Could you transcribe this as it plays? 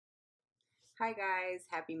Hi guys,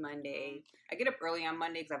 happy Monday. I get up early on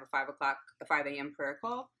Monday because I have a 5 a.m. prayer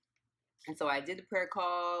call. And so I did the prayer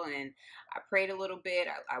call and I prayed a little bit.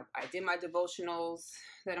 I did my devotionals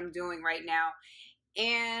that I'm doing right now.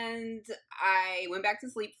 And I went back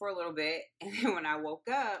to sleep for a little bit. And then when I woke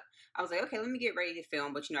up, I was like, okay, let me get ready to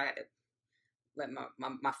film. But I got to let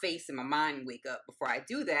my face and my mind wake up before I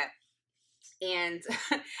do that. And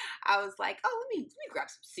I was like, oh, let me grab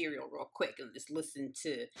some cereal real quick and just listen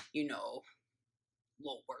to,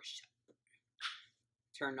 little worship.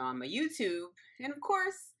 Turn on my YouTube, and of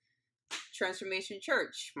course, Transformation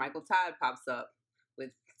Church. Michael Todd pops up with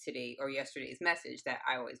today or yesterday's message that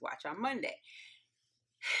I always watch on Monday.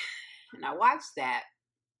 And I watched that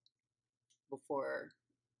before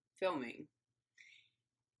filming.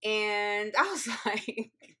 And I was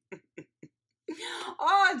like,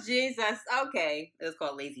 oh, Jesus. Okay. It was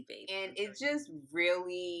called Lazy Face. And it just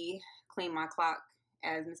really cleaned my clock,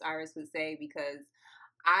 as Miss Iris would say, because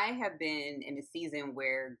I have been in a season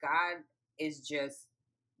where God is just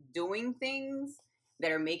doing things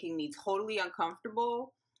that are making me totally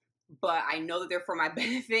uncomfortable, but I know that they're for my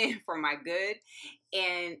benefit and for my good.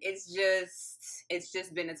 And it's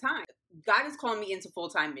just been a time. God is calling me into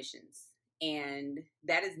full-time missions. And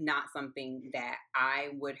that is not something that I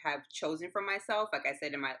would have chosen for myself. Like I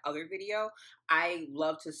said in my other video, I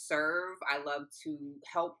love to serve. I love to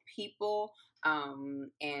help people.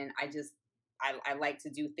 And I like to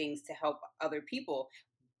do things to help other people.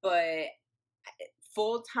 But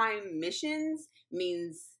full-time missions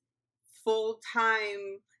means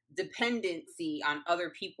full-time dependency on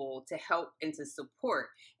other people to help and to support.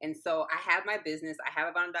 And so I have my business, I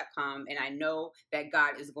have Ivonnah.com, and I know that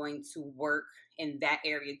God is going to work in that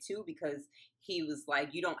area too, because he was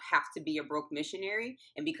like, you don't have to be a broke missionary.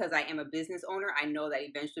 And because I am a business owner, I know that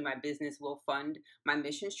eventually my business will fund my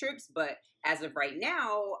mission trips. But as of right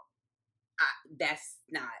now, that's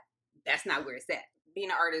not where it's at. Being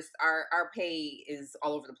an artist, our pay is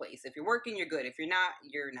all over the place. If you're working, you're good. If you're not,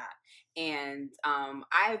 you're not. And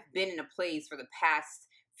I've been in a place for the past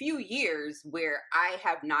few years where I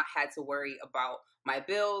have not had to worry about my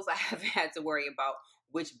bills. I haven't had to worry about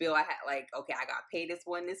which bill I had. Like, okay, I got paid this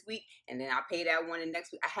one this week, and then I'll pay that one the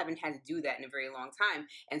next week. I haven't had to do that in a very long time.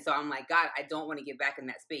 And so I'm like, God, I don't want to get back in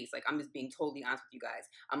that space. Like, I'm just being totally honest with you guys.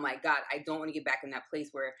 I'm like, God, I don't want to get back in that place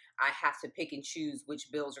where I have to pick and choose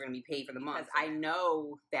which bills are going to be paid for the month. I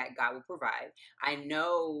know that God will provide. I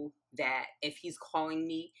know that if he's calling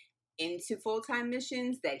me into full-time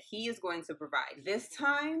missions, that he is going to provide. This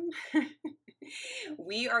time,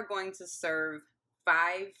 we are going to serve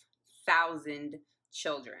 5,000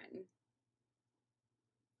 children.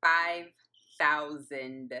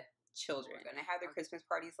 5,000 children. We're going to have the Christmas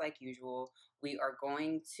parties like usual. We are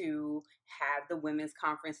going to have the women's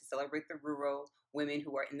conference to celebrate the rural women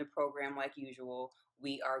who are in the program like usual.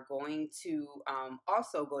 We are going to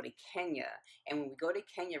also go to Kenya. And when we go to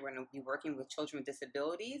Kenya, we're going to be working with children with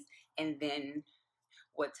disabilities. And then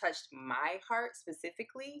what touched my heart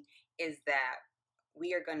specifically is that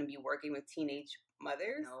we are going to be working with teenage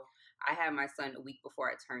mothers. I had my son a week before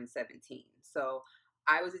I turned 17. So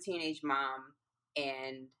I was a teenage mom,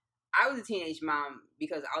 and I was a teenage mom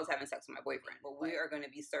because I was having sex with my boyfriend. But we are going to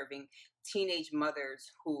be serving teenage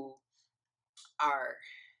mothers who are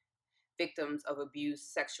victims of abuse,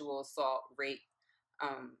 sexual assault, rape.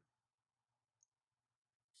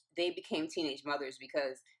 They became teenage mothers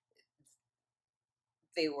because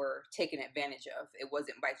they were taken advantage of. It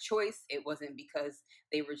wasn't by choice. It wasn't because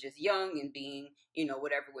they were just young and being,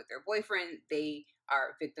 whatever with their boyfriend. They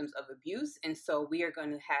are victims of abuse. And so we are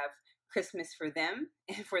going to have Christmas for them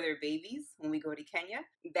and for their babies when we go to Kenya.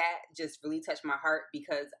 That just really touched my heart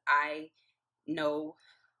because I know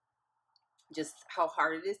just how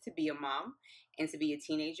hard it is to be a mom and to be a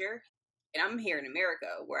teenager. And I'm here in America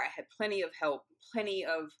where I had plenty of help, plenty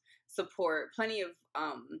of support, plenty of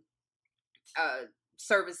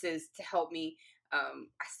services to help me.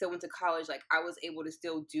 I still went to college. Like, I was able to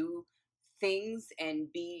still do things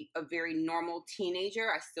and be a very normal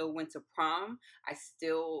teenager. I still went to prom. I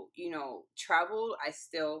still, traveled. I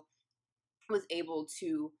still was able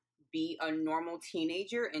to be a normal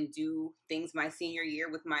teenager and do things my senior year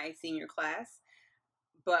with my senior class.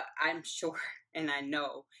 But I'm sure and I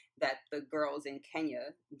know that the girls in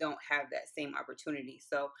Kenya don't have that same opportunity.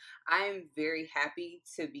 So I'm very happy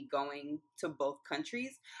to be going to both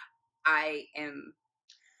countries.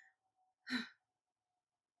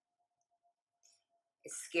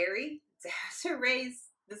 It's scary to have to raise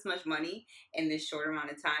this much money in this short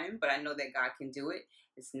amount of time, but I know that God can do it.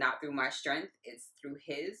 It's not through my strength, it's through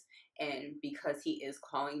his. And because he is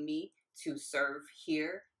calling me to serve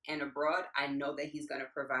here and abroad, I know that he's going to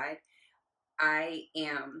provide. I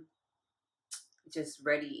am just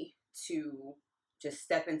ready to just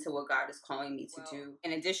step into what God is calling me to do.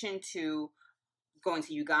 In addition to going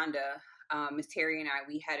to Uganda, Miss Terry and I,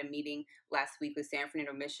 we had a meeting last week with San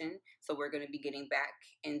Fernando Mission. So we're going to be getting back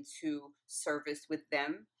into service with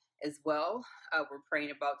them as well. We're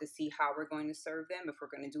praying about to see how we're going to serve them, if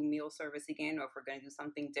we're going to do meal service again, or if we're going to do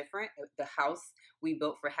something different. The house we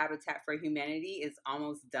built for Habitat for Humanity is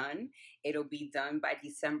almost done. It'll be done by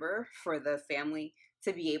December for the family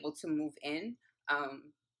to be able to move in.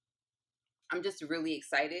 I'm just really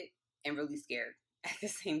excited and really scared at the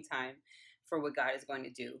same time for what God is going to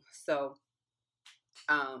do. So,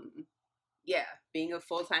 yeah, being a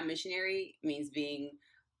full-time missionary means being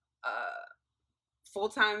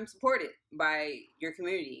full-time supported by your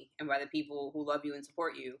community and by the people who love you and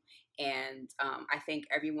support you. And I thank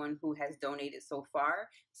everyone who has donated so far.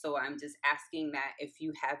 So I'm just asking that if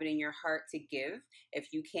you have it in your heart to give,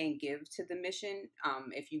 if you can give to the mission,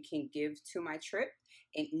 if you can give to my trip,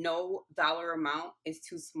 and no dollar amount is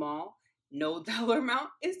too small, no dollar amount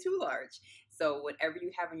is too large. So whatever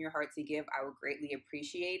you have in your heart to give, I would greatly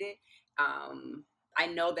appreciate it. I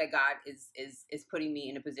know that God is putting me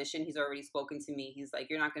in a position. He's already spoken to me. He's like,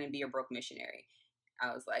 you're not going to be a broke missionary.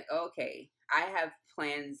 I was like, okay, I have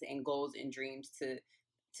plans and goals and dreams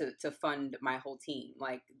to fund my whole team.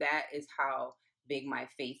 Like, that is how big my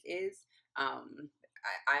faith is.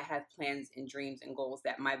 I have plans and dreams and goals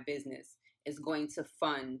that my business is going to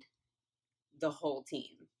fund the whole team.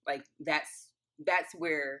 Like, that's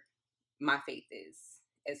where my faith is,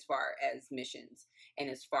 as far as missions and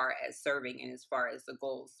as far as serving and as far as the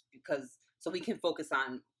goals, because so we can focus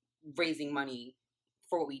on raising money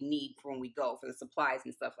for what we need for when we go, for the supplies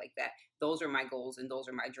and stuff like that. Those are my goals and those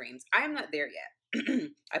are my dreams. I am not there yet.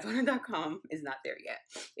 Ivonnah.com is not there yet.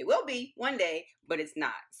 It will be one day, but it's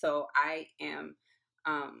not. So I am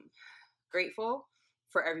grateful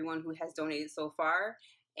for everyone who has donated so far.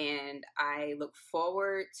 And I look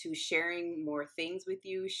forward to sharing more things with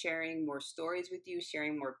you, sharing more stories with you,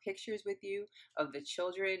 sharing more pictures with you of the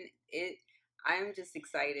children. I'm just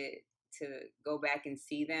excited to go back and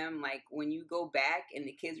see them. Like, when you go back and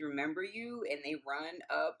the kids remember you and they run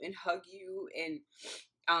up and hug you and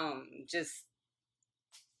just,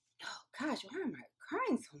 oh gosh, why am I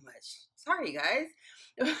crying so much? Sorry, guys.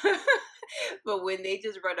 But when they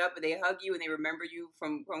just run up and they hug you and they remember you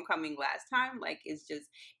from coming last time, like, it's just,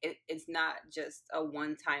 it's not just a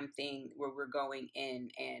one-time thing where we're going in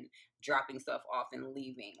and dropping stuff off and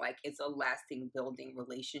leaving. Like, it's a lasting building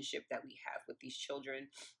relationship that we have with these children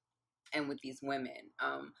and with these women.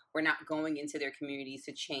 We're not going into their communities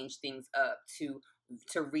to change things up,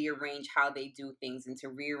 to rearrange how they do things and to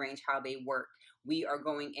rearrange how they work. We are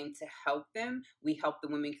going in to help them. We help the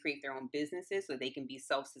women create their own businesses so they can be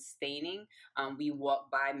self-sustaining. We walked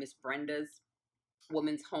by Miss Brenda's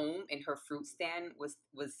woman's home, and her fruit stand was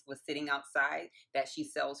sitting outside, that she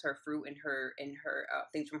sells her fruit and her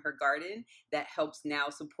things from her garden that helps now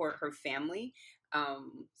support her family.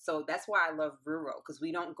 So that's why I love rural, because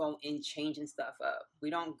we don't go in changing stuff up. We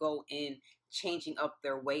don't go in changing up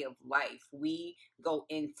their way of life. We go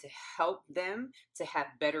in to help them to have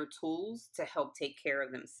better tools to help take care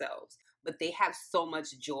of themselves. But they have so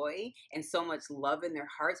much joy and so much love in their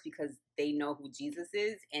hearts because they know who Jesus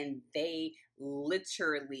is, and they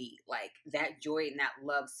literally, like, that joy and that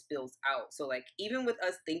love spills out. So, like, even with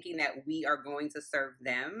us thinking that we are going to serve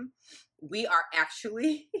them, we are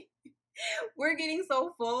actually we're getting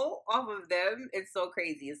so full off of them. It's so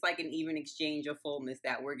crazy. It's like an even exchange of fullness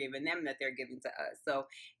that we're giving them, that they're giving to us. So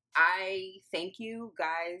I thank you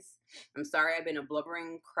guys. I'm sorry I've been a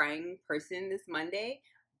blubbering, crying person this Monday,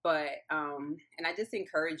 but and I just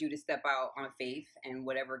encourage you to step out on faith and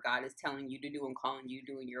whatever God is telling you to do and calling you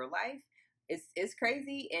to do in your life. It's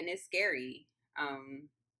crazy and it's scary.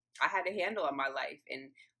 I had a handle on my life, and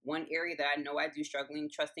one area that I know I do struggling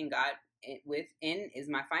trusting God within is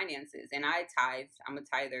my finances. And I tithe. I'm a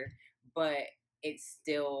tither, but it's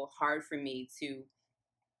still hard for me to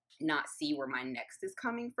not see where my next is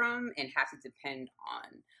coming from and have to depend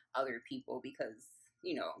on other people, because,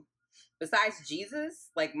 you know, besides Jesus,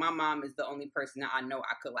 like, my mom is the only person that I know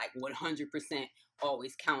I could, like, 100%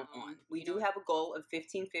 always count on. We do have a goal of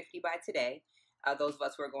 1550 by today. Those of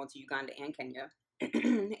us who are going to Uganda and Kenya.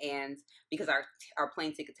 And because our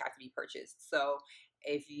plane tickets have to be purchased. So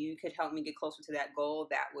if you could help me get closer to that goal,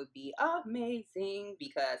 that would be amazing,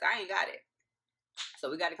 because I ain't got it. So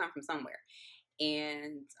we got to come from somewhere.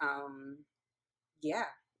 And yeah.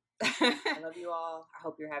 I love you all. I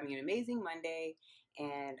hope you're having an amazing Monday,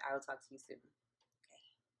 and I will talk to you soon.